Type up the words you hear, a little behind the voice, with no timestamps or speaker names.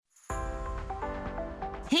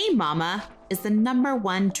Hey mama, is the number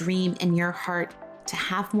one dream in your heart to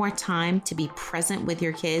have more time to be present with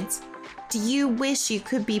your kids? Do you wish you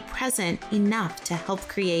could be present enough to help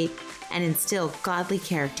create and instill godly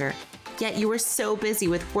character, yet you are so busy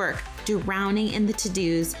with work, drowning in the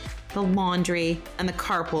to-dos, the laundry, and the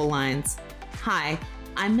carpool lines? Hi,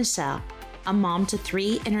 I'm Michelle, a mom to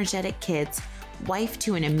 3 energetic kids, wife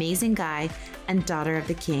to an amazing guy, and daughter of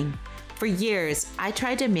the king. For years, I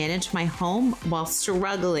tried to manage my home while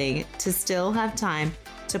struggling to still have time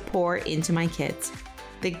to pour into my kids.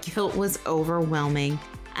 The guilt was overwhelming,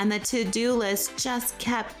 and the to-do list just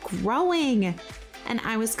kept growing. And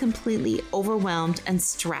I was completely overwhelmed and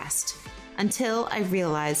stressed until I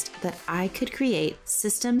realized that I could create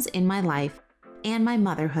systems in my life and my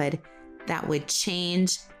motherhood that would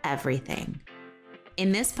change everything.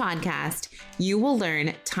 In this podcast, you will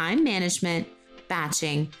learn time management,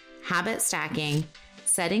 batching, habit stacking,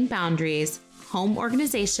 setting boundaries, home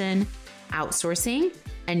organization, outsourcing,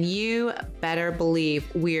 and you better believe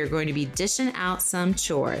we are going to be dishing out some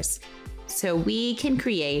chores so we can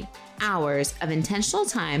create hours of intentional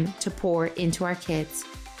time to pour into our kids,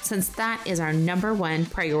 since that is our number one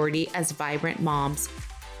priority as vibrant moms.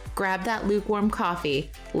 Grab that lukewarm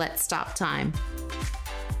coffee. Let's stop time.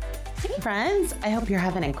 Hey friends, I hope you're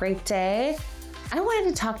having a great day. I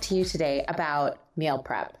wanted to talk to you today about meal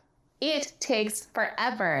prep. It takes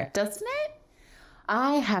forever, doesn't it?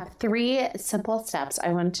 I have 3 simple steps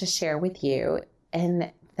I wanted to share with you,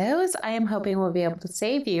 and those I am hoping will be able to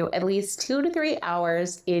save you at least 2 to 3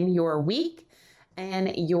 hours in your week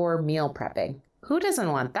and your meal prepping. Who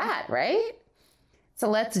doesn't want that, right? So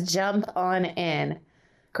let's jump on in.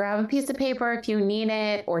 Grab a piece of paper if you need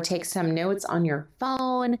it, or take some notes on your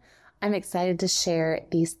phone. I'm excited to share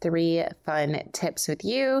these 3 fun tips with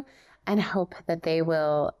you and hope that they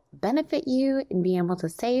will benefit you in being able to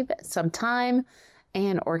save some time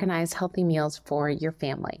and organize healthy meals for your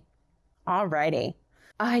family. Alrighty.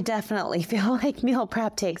 I definitely feel like meal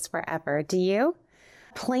prep takes forever. Do you?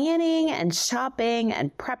 Planning and shopping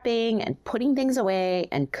and prepping and putting things away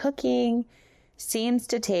and cooking seems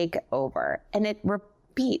to take over, and it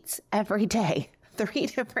repeats every day 3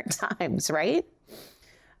 different times, right?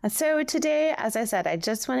 So today, as I said, I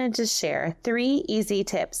just wanted to share 3 easy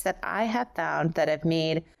tips that I have found that have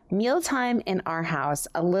made mealtime in our house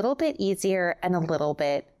a little bit easier and a little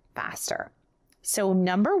bit faster. So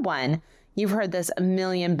number 1, you've heard this a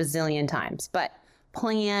million bazillion times, but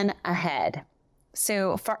plan ahead.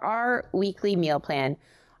 So for our weekly meal plan,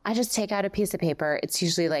 I just take out a piece of paper. It's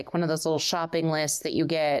usually like one of those little shopping lists that you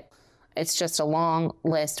get. It's just a long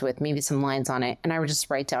list with maybe some lines on it. And I would just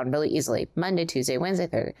write down really easily Monday, Tuesday, Wednesday,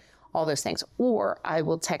 Thursday, all those things. Or I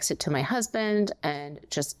will text it to my husband and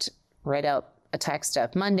just write out a text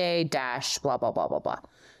of Monday dash blah, blah, blah, blah, blah.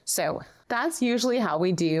 So that's usually how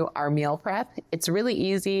we do our meal prep. It's really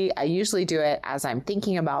easy. I usually do it as I'm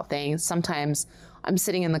thinking about things. Sometimes I'm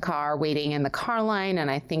sitting in the car waiting in the car line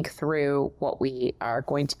and I think through what we are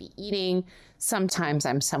going to be eating. Sometimes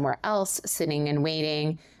I'm somewhere else sitting and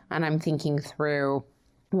waiting, and I'm thinking through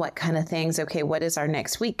what kind of things, okay, what is our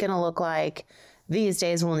next week going to look like? These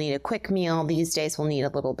days we'll need a quick meal. These days we'll need a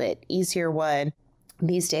little bit easier one.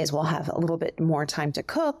 These days we'll have a little bit more time to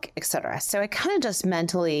cook, etc. So I kind of just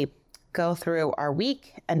mentally go through our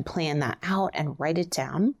week and plan that out and write it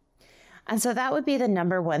down. And so that would be the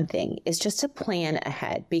number 1 thing, is just to plan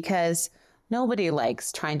ahead, because nobody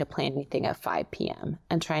likes trying to plan anything at 5 p.m.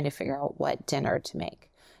 and trying to figure out what dinner to make.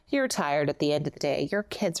 You're tired at the end of the day. Your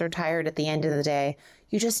kids are tired at the end of the day.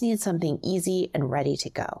 You just need something easy and ready to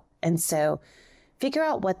go. And so figure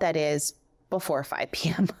out what that is before 5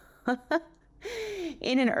 p.m.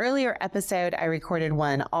 In an earlier episode, I recorded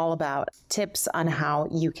one all about tips on how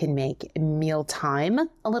you can make mealtime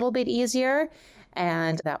a little bit easier.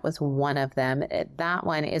 And that was one of them. That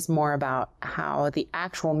one is more about how the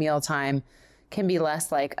actual mealtime can be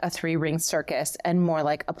less like a 3-ring circus and more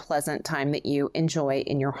like a pleasant time that you enjoy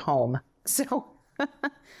in your home. So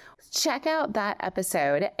check out that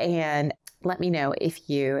episode and let me know if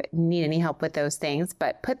you need any help with those things,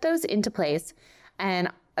 but put those into place and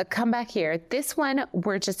come back here. This one,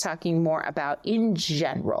 we're just talking more about in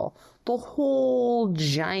general, the whole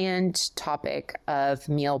giant topic of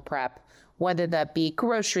meal prep, whether that be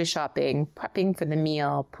grocery shopping, prepping for the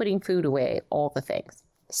meal, putting food away, all the things.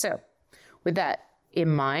 So with that in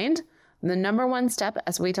mind, the number 1 step,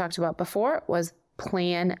 as we talked about before, was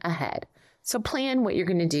plan ahead. So plan what you're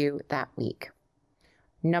going to do that week.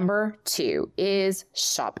 Number 2 is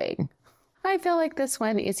shopping. I feel like this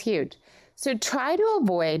one is huge. So try to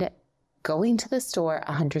avoid going to the store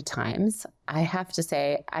 100 times. I have to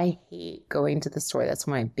say, I hate going to the store. That's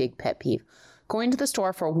my big pet peeve. going to the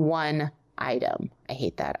store for one item. I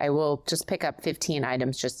hate that. I will just pick up 15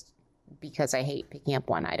 items just because I hate picking up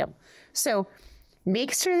one item. So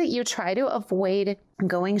make sure that you try to avoid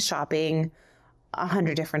going shopping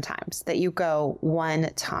 100 different times, that you go one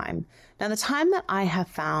time. Now, the time that I have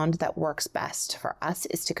found that works best for us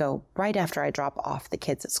is to go right after I drop off the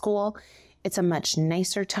kids at school. It's a much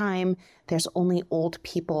nicer time. There's only old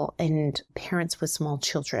people and parents with small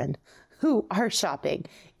children who are shopping.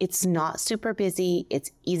 It's not super busy.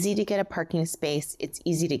 It's easy to get a parking space. It's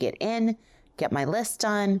easy to get in, get my list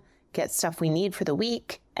done, get stuff we need for the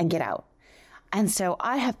week, and get out. And so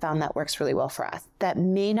I have found that works really well for us. That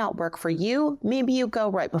may not work for you. Maybe you go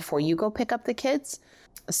right before you go pick up the kids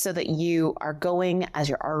so that you are going as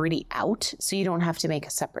you're already out, so you don't have to make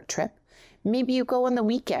a separate trip. Maybe you go on the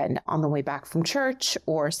weekend on the way back from church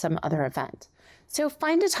or some other event. So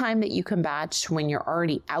find a time that you can batch when you're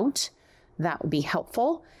already out. That would be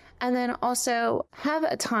helpful. And then also have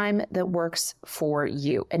a time that works for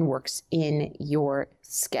you and works in your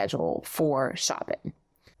schedule for shopping.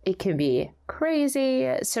 It can be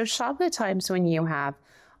crazy. So shop at times when you have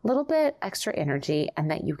a little bit extra energy and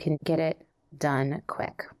that you can get it done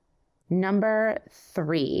quick. Number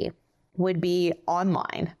 3 would be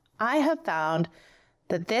online. I have found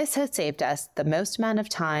that this has saved us the most amount of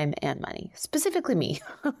time and money, specifically me.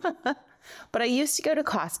 But I used to go to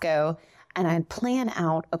Costco and I'd plan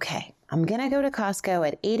out, okay, I'm going to go to Costco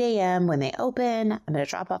at 8 a.m. when they open. I'm going to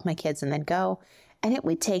drop off my kids and then go. And it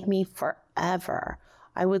would take me forever.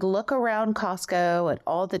 I would look around Costco at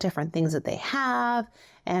all the different things that they have,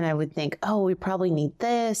 and I would think, oh, we probably need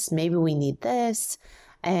this. Maybe we need this.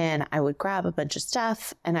 And I would grab a bunch of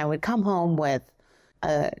stuff, and I would come home with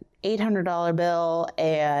a $800 bill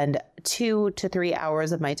and 2 to 3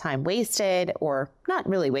 hours of my time wasted, or not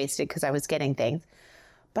really wasted because I was getting things.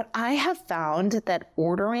 But I have found that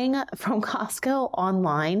ordering from Costco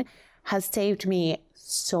online has saved me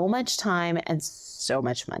so much time and so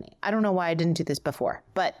much money. I don't know why I didn't do this before,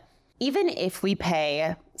 but even if we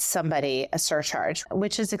pay somebody a surcharge,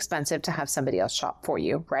 which is expensive to have somebody else shop for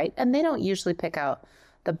you, right? And they don't usually pick out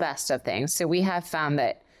the best of things. So we have found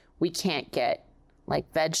that we can't get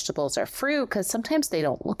like vegetables or fruit because sometimes they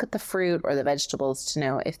don't look at the fruit or the vegetables to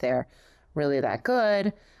know if they're really that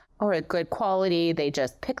good or a good quality. They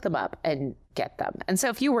just pick them up and get them. And so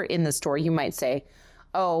if you were in the store, you might say,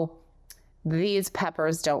 oh, these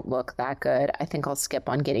peppers don't look that good. I think I'll skip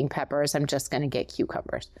on getting peppers. I'm just going to get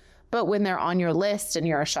cucumbers. But when they're on your list and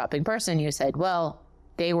you're a shopping person, you said, well,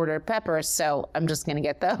 they ordered peppers, so I'm just going to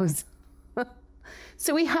get those.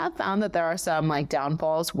 So we have found that there are some like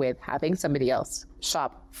downfalls with having somebody else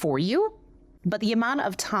shop for you. But the amount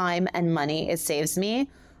of time and money it saves me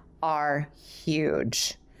are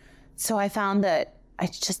huge. So I found that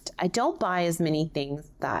I don't buy as many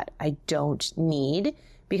things that I don't need,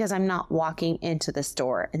 because I'm not walking into the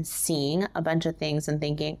store and seeing a bunch of things and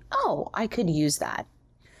thinking, oh, I could use that.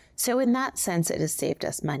 So in that sense, it has saved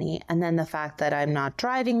us money. And then the fact that I'm not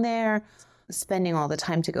driving there, spending all the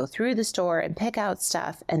time to go through the store and pick out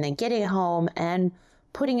stuff and then getting it home and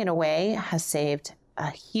putting it away has saved a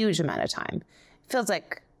huge amount of time. It feels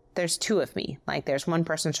like there's 2 of me, like there's one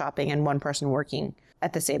person shopping and one person working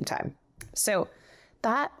at the same time. So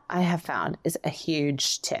that I have found is a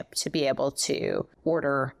huge tip to be able to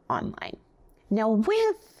order online. Now,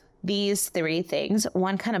 with these 3 things,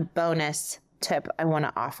 one kind of bonus tip I want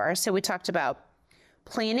to offer. So we talked about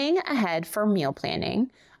planning ahead for meal planning,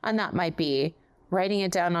 and that might be writing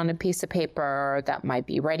it down on a piece of paper, that might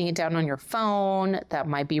be writing it down on your phone, that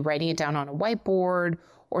might be writing it down on a whiteboard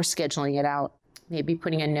or scheduling it out, maybe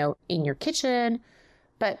putting a note in your kitchen,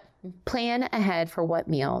 but plan ahead for what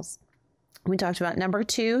meals. We talked about number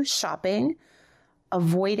 2, shopping,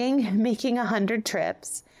 avoiding making 100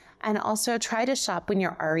 trips, and also try to shop when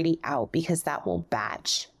you're already out because that will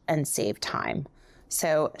batch and save time.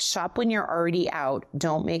 So shop when you're already out.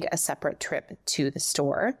 Don't make a separate trip to the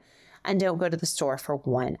store, and don't go to the store for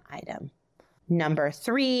one item. Number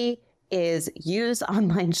 3 is use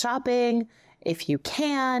online shopping if you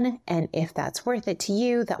can, and if that's worth it to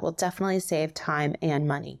you, that will definitely save time and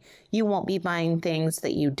money. You won't be buying things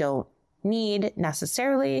that you don't need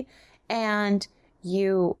necessarily, and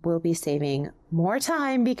you will be saving more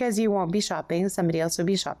time because you won't be shopping. Somebody else will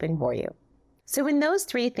be shopping for you. So in those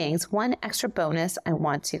 3 things, one extra bonus I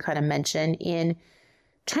want to kind of mention in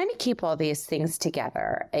trying to keep all these things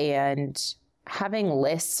together and having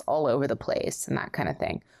lists all over the place and that kind of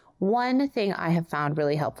thing. One thing I have found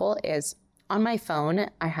really helpful is on my phone,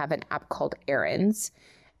 I have an app called Errands,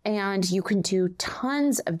 and you can do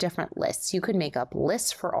tons of different lists. You can make up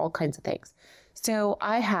lists for all kinds of things. So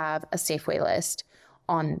I have a Safeway list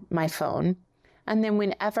on my phone, And then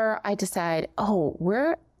whenever I decide, oh,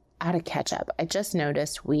 we're out of ketchup, I just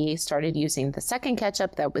noticed we started using the second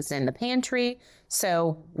ketchup that was in the pantry,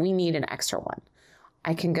 so we need an extra one.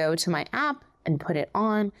 I can go to my app and put it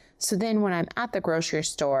on. So then when I'm at the grocery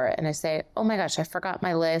store and I say, oh my gosh, I forgot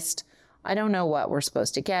my list. I don't know what we're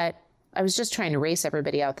supposed to get. I was just trying to race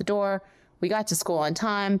everybody out the door. We got to school on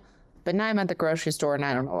time, but now I'm at the grocery store and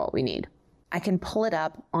I don't know what we need. I can pull it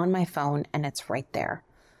up on my phone and it's right there.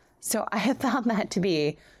 So I have found that to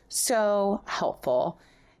be so helpful.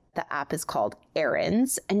 The app is called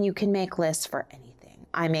Errands, and you can make lists for anything.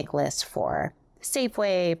 I make lists for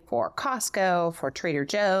Safeway, for Costco, for Trader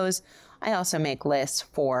Joe's. I also make lists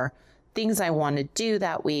for things I want to do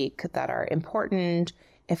that week that are important.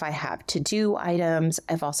 If I have to-do items,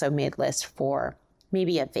 I've also made lists for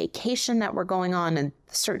maybe a vacation that we're going on and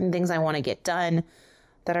certain things I want to get done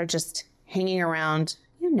that are just hanging around.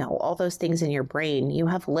 You know, all those things in your brain. You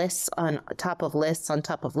have lists on top of lists on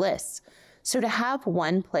top of lists. So to have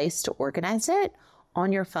one place to organize it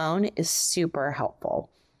on your phone is super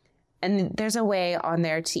helpful. And there's a way on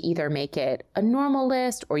there to either make it a normal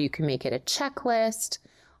list or you can make it a checklist.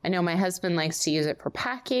 I know my husband likes to use it for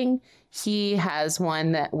packing. He has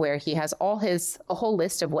one where he has a whole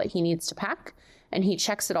list of what he needs to pack, and he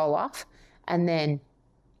checks it all off. And then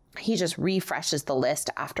he just refreshes the list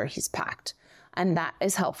after he's packed. And that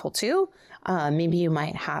is helpful too. Maybe you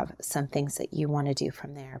might have some things that you want to do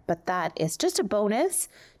from there, but that is just a bonus.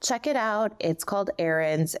 Check it out. It's called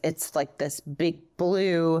Errands. It's like this big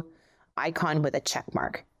blue icon with a check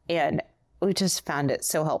mark. And we just found it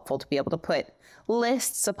so helpful to be able to put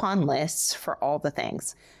lists upon lists for all the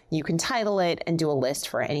things. You can title it and do a list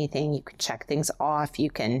for anything. You can check things off. You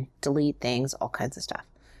can delete things, all kinds of stuff.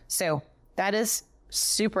 So that is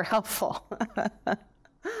super helpful.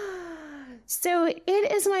 So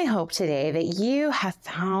it is my hope today that you have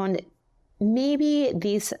found maybe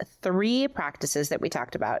these 3 practices that we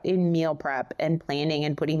talked about in meal prep and planning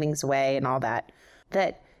and putting things away and all that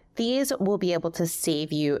these will be able to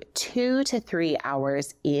save you 2 to 3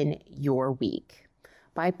 hours in your week.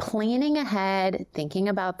 By planning ahead, thinking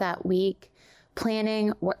about that week, planning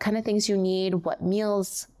what kind of things you need, what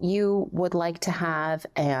meals you would like to have,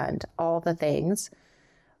 and all the things.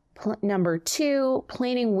 Number 2,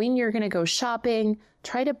 planning when you're going to go shopping.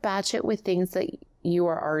 Try to batch it with things that you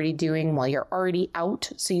are already doing while you're already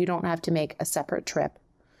out so you don't have to make a separate trip.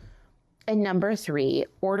 And number 3,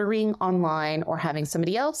 ordering online or having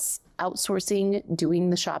somebody else outsourcing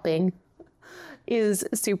doing the shopping is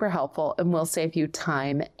super helpful and will save you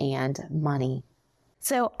time and money.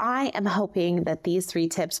 So I am hoping that these 3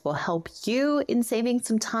 tips will help you in saving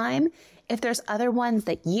some time. If there's other ones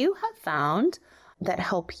that you have found that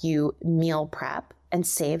help you meal prep and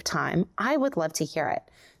save time, I would love to hear it.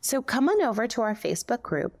 So come on over to our Facebook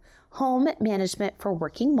group, Home Management for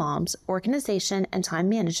Working Moms, Organization and Time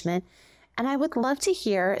Management, and I would love to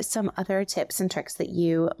hear some other tips and tricks that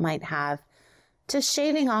you might have to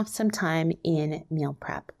shaving off some time in meal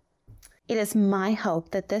prep. It is my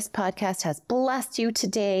hope that this podcast has blessed you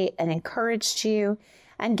today and encouraged you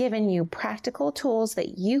and given you practical tools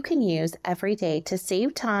that you can use every day to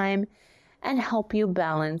save time and help you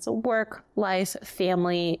balance work, life,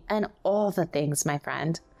 family, and all the things, my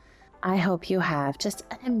friend. I hope you have just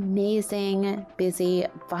an amazing, busy,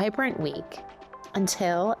 vibrant week.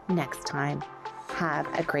 Until next time, have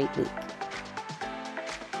a great week.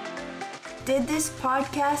 Did this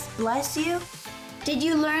podcast bless you? Did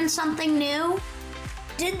you learn something new?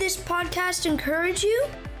 Did this podcast encourage you?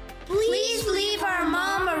 Please leave our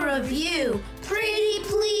mom a review. Pretty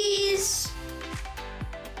please.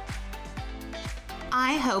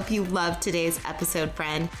 I hope you loved today's episode,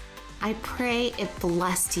 friend. I pray it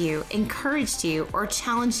blessed you, encouraged you, or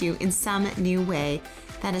challenged you in some new way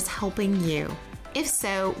that is helping you. If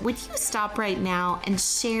so, would you stop right now and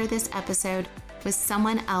share this episode with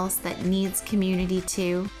someone else that needs community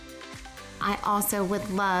too? I also would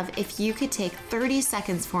love if you could take 30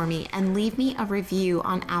 seconds for me and leave me a review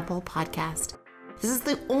on Apple Podcast. This is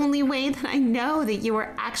the only way that I know that you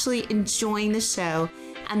are actually enjoying the show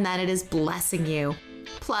and that it is blessing you.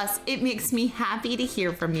 Plus, it makes me happy to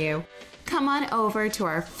hear from you. Come on over to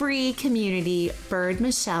our free community,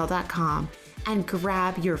 birdmichelle.com, and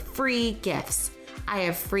grab your free gifts. I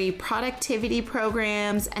have free productivity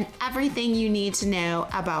programs and everything you need to know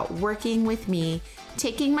about working with me,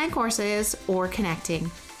 taking my courses, or connecting.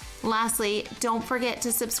 Lastly, don't forget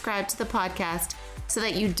to subscribe to the podcast so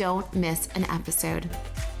that you don't miss an episode.